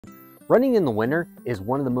Running in the winter is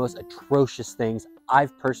one of the most atrocious things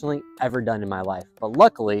I've personally ever done in my life. But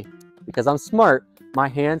luckily, because I'm smart, my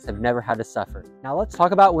hands have never had to suffer. Now let's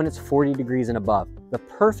talk about when it's 40 degrees and above. The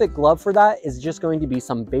perfect glove for that is just going to be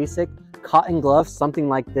some basic cotton gloves, something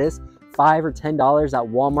like this, $5 or $10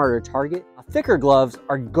 at Walmart or Target. Thicker gloves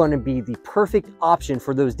are going to be the perfect option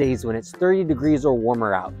for those days when it's 30 degrees or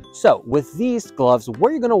warmer out. So with these gloves, what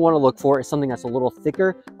you're going to want to look for is something that's a little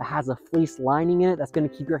thicker, that has a fleece lining in it, that's going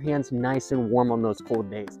to keep your hands nice and warm on those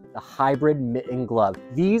cold days. The hybrid mitten glove.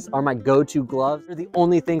 These are my go-to gloves. They're the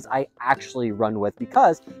only things I actually run with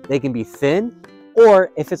because they can be thin,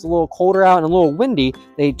 or if it's a little colder out and a little windy,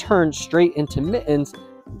 they turn straight into mittens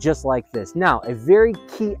just like this. Now, a very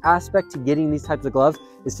key aspect to getting these types of gloves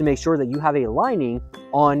is to make sure that you have a lining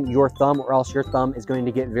on your thumb, or else your thumb is going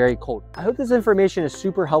to get very cold. I hope this information is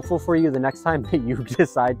super helpful for you the next time that you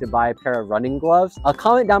decide to buy a pair of running gloves.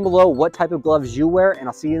 Comment down below what type of gloves you wear, and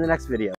I'll see you in the next video.